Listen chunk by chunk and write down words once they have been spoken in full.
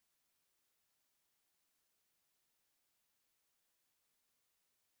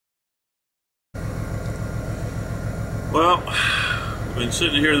Well, I've been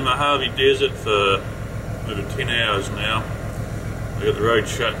sitting here in the Mojave Desert for over 10 hours now. I got the road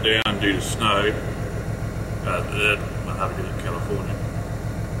shut down due to snow. Mojave Desert, California.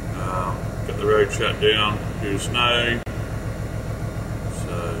 Got the road shut down due to snow.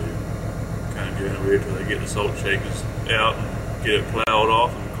 So, kind of doing it weird till they get the salt shakers out and get it plowed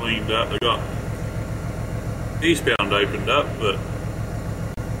off and cleaned up. They got eastbound opened up, but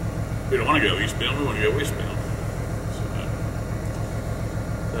we don't want to go eastbound, we want to go westbound.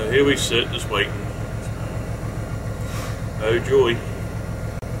 So here we sit, just waiting. Oh joy.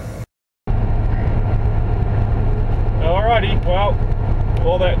 Alrighty, well,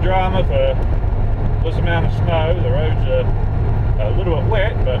 all that drama for this amount of snow. The roads are a little bit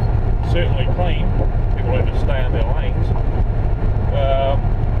wet, but certainly clean. People have to stay in their lanes.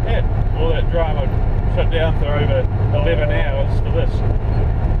 Yeah, all that drama shut down for over 11 hours for this.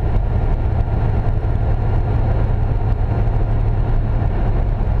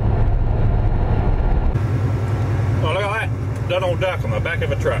 Oh, look at that Donald Duck on the back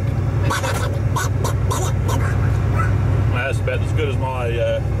of a truck. That's about as good as my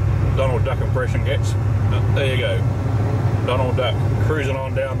Donald Duck impression gets. There you go. Donald Duck cruising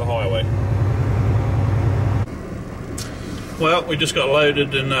on down the highway. Well, we just got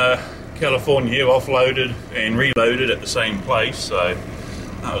loaded in California here, offloaded and reloaded at the same place, so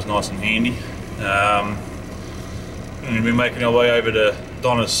that was nice and handy. We're going to be making our way over to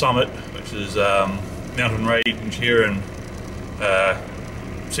Donner's Summit, which is mountain range here in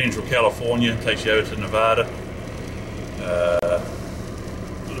Central California. It takes you over to Nevada.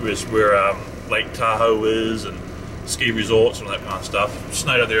 It's where Lake Tahoe is and ski resorts and all that kind of stuff. It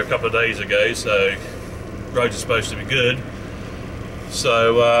snowed up there a couple of days ago, so roads are supposed to be good.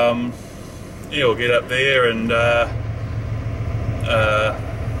 So yeah, we'll get up there and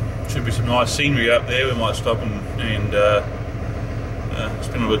should be some nice scenery up there. We might stop and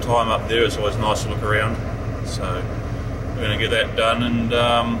spend a bit of time up there. It's always nice to look around. So we're going to get that done, and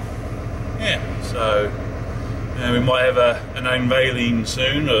yeah, so we might have an unveiling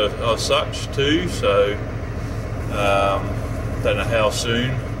soon of such too. So don't know how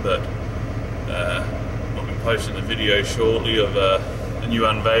soon, but I'll be posting a video shortly of a new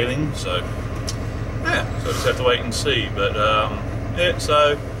unveiling. So yeah, so just have to wait and see. But yeah,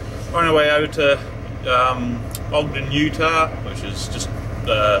 so we're on our way over to Ogden, Utah, which is just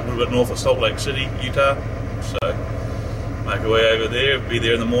a little bit north of Salt Lake City, Utah. So make our way over there, be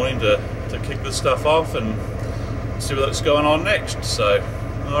there in the morning to kick this stuff off and see what's going on next. So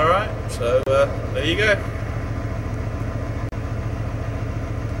alright, so there you go.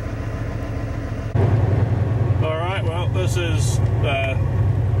 Alright, well, this is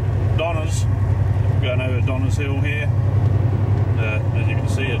Donner's. We're going over Donner's Hill here. As you can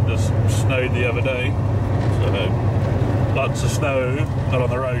see, it just snowed the other day, so lots of snow, not on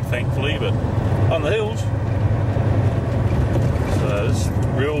the road thankfully, but on the hills. So it's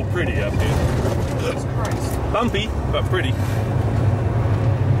real pretty up here. Bumpy, but pretty.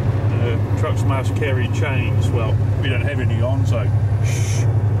 Trucks must carry chains. Well, we don't have any on, so shh.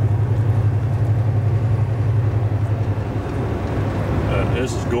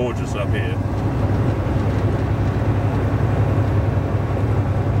 This is gorgeous up here.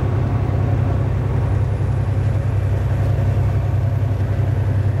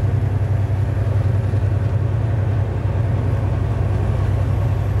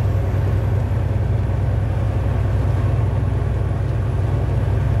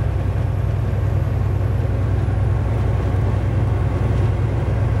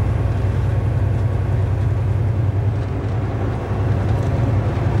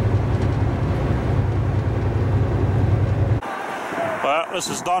 This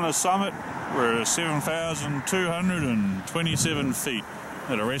is Donner's Summit. We're at 7,227 feet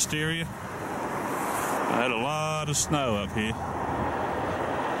at a rest area. I had a lot of snow up here.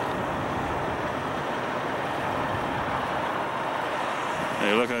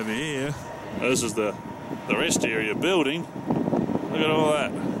 Hey, look over here. This is the rest area building. Look at all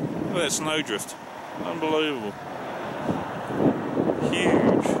that. Look at that snowdrift. Unbelievable.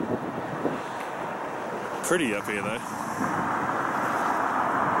 Huge. Pretty up here though.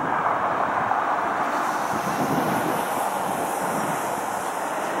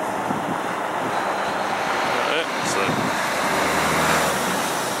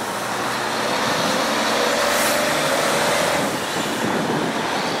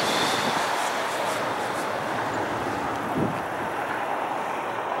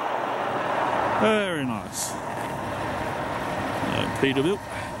 Very nice. Peterbilt.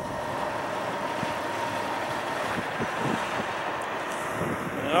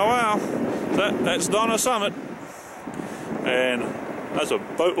 Oh wow, that's Donner Summit. and that's a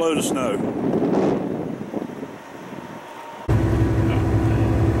boatload of snow.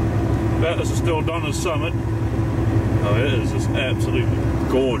 But this is still Donner's Summit. Oh, it is just absolutely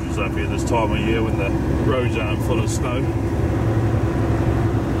gorgeous up here this time of year when the roads aren't full of snow.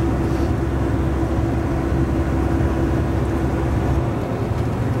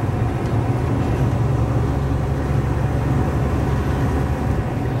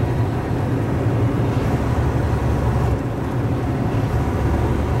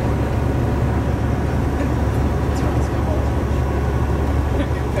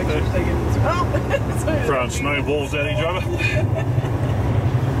 Throwing snowballs at each other.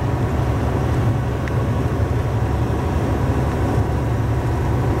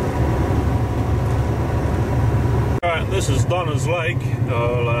 Right, this is Donner's Lake.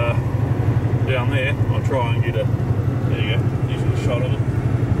 I'll down there. I'll try and get a. There you go. Decent shot of it.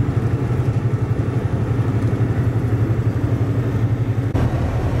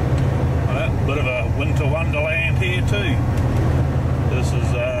 Bit of a winter wonderland here too. This is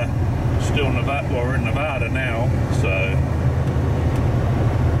still Nevada. Well, we're in Nevada now, so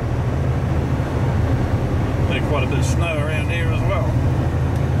there's quite a bit of snow around here as well.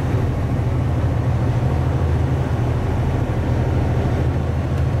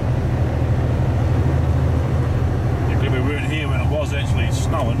 We weren't here when it was actually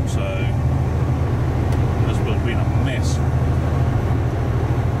snowing, so this would have been a mess.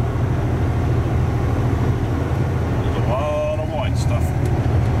 There's a lot of white stuff.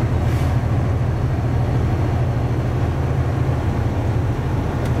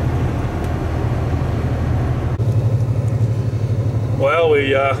 Well, we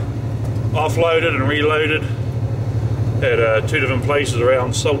offloaded and reloaded at 2 different places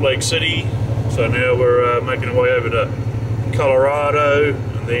around Salt Lake City. So now we're making our way over to Colorado,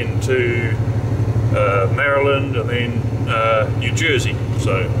 and then to Maryland, and then New Jersey.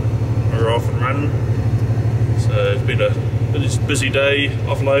 So we're off and running. So it's been a busy day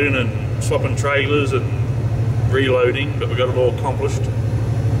offloading and swapping trailers and reloading, but we got it all accomplished.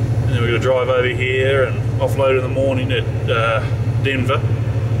 And then we're going to drive over here and offload in the morning at Denver,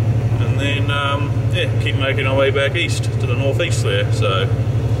 and then yeah, keep making our way back east to the northeast there. So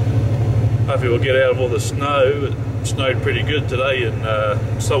hopefully we'll get out of all the snow. It snowed pretty good today in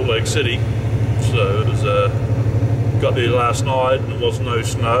Salt Lake City, so it was got there last night and there was no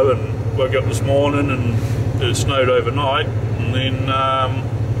snow, and woke up this morning and it snowed overnight, and then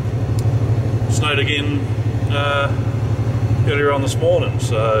snowed again earlier on this morning.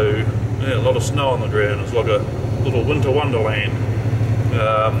 So yeah, a lot of snow on the ground. It's like a little winter wonderland. They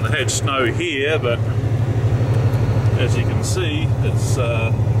had snow here, but as you can see, it's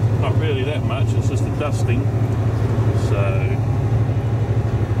not really that much. It's just a dusting, so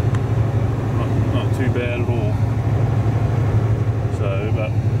not too bad at all. So,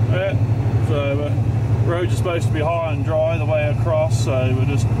 but yeah, so roads are supposed to be high and dry the way across. So we're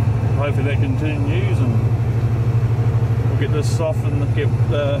just hopefully that continues, and we'll get this off and get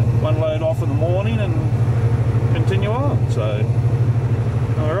one load off in the morning and continue on. So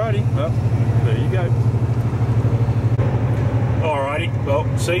alrighty, well, there you go. Alrighty,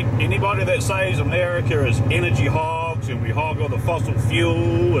 well, see, anybody that says America is energy hogs and we hog all the fossil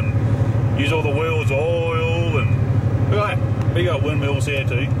fuel and use all the world's oil, and look at that, we got windmills here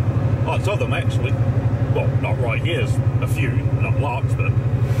too. Lots of them actually. Well, not right here, there's a few, not lots, but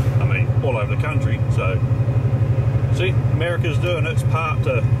I mean all over the country. So see, America's doing its part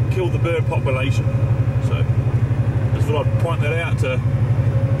to kill the bird population. So just thought I'd point that out to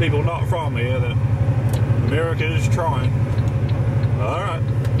people not from here, that America is trying. Alright,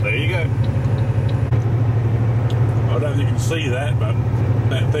 there you go. I don't think you can see that, but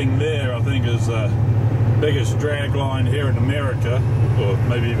that thing there I think is the biggest drag line here in America, or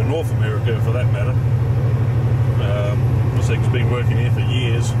maybe even North America for that matter. This thing's been working here for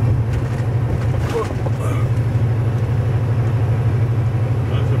years.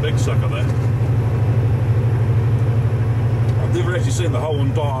 That's a big sucker there. I've never actually seen the whole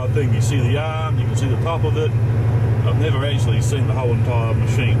entire thing. You see the arm, you can see the top of it. I've never actually seen the whole entire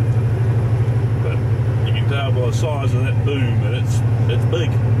machine, but you can tell by the size of that boom that it's big.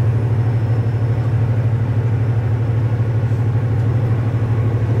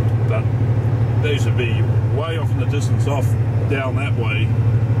 But they used to be way off in the distance, off down that way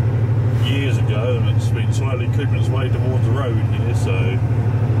years ago, and it's been slowly creeping its way towards the road here. So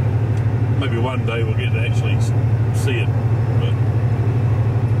maybe one day we'll get to actually see it, but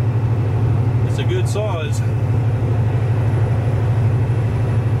it's a good size.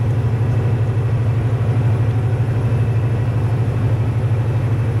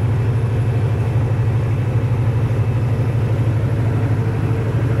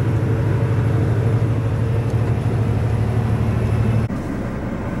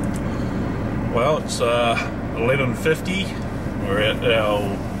 Well, it's 11:50. We're at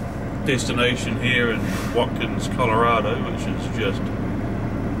our destination here in Watkins, Colorado, which is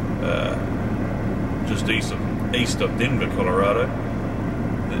just east of Denver, Colorado.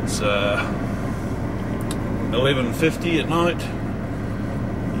 It's 11:50 at night,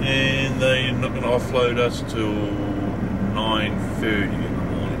 and they're not going to offload us till 9:30 in the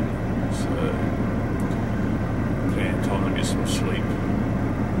morning. So, plenty of time to get some sleep.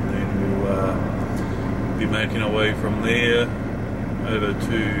 We'll be making our way from there over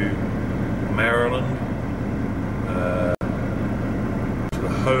to Maryland, to the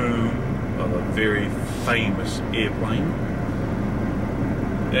home of a very famous airplane,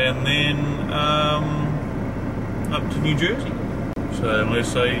 and then up to New Jersey. So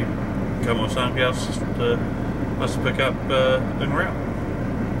unless they come with something else to us to pick up en route.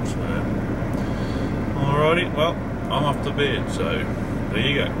 So alrighty, well, I'm off to bed, so there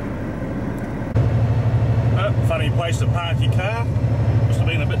you go. Funny place to park your car. Must have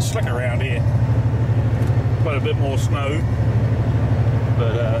been a bit slick around here. Quite a bit more snow,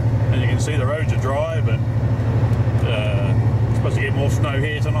 but as you can see, the roads are dry, but supposed to get more snow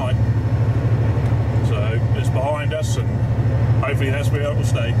here tonight. So it's behind us, and hopefully that's where it will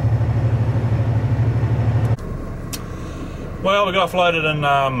stay. Well, we got floated in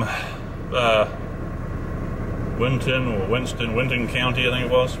Winton County, I think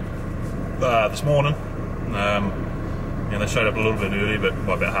it was, this morning. And they showed up a little bit early, but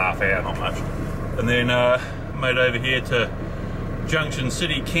by about half hour, not much. And then made over here to Junction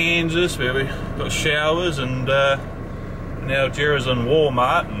City, Kansas, where we got showers, and now Jerry's in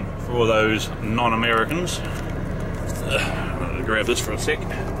Walmart. And for all those non-Americans, I'm going to grab this for a sec.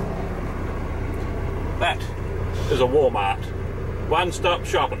 That is a Walmart. One-stop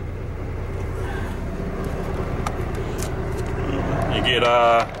shopping. You get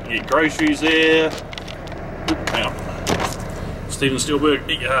groceries there. Hang on, Steven Spielberg,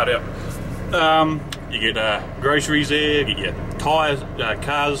 eat your heart out. You get groceries there, you get your tyres,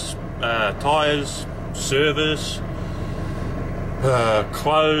 cars, tyres, service,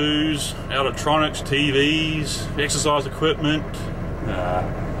 clothes, electronics, TVs, exercise equipment. Yeah,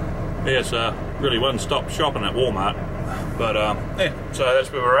 it's really one-stop shopping at Walmart. But yeah, so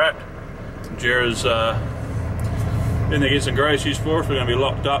that's where we're at. Jared's in there get some groceries for us. We're going to be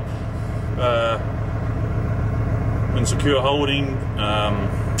locked up in secure holding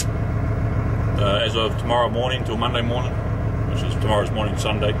as of tomorrow morning till Monday morning, which is tomorrow's morning,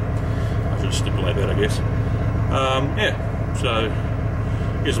 Sunday. I should stipulate that, I guess. Yeah, so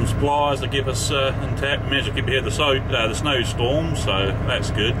get some supplies to keep us intact. Managed to keep ahead of the snowstorm, so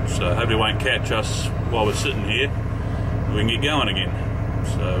that's good. So hopefully it won't catch us while we're sitting here. We can get going again.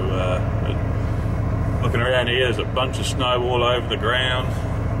 So looking around here, there's a bunch of snow all over the ground.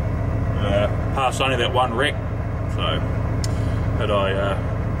 Past only that one wreck, so that I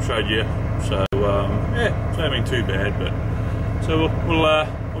showed you. So yeah, it's not been too bad. But so we'll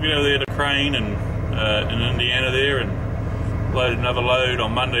get over there to Crane and in Indiana there, and load another load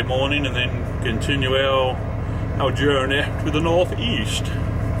on Monday morning, and then continue our journey to the northeast,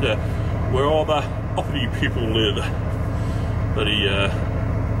 to where all the uppity people live. Bloody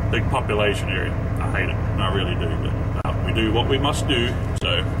big population area. I hate it. I really do. But we do what we must do.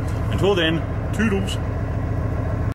 So until then, toodles.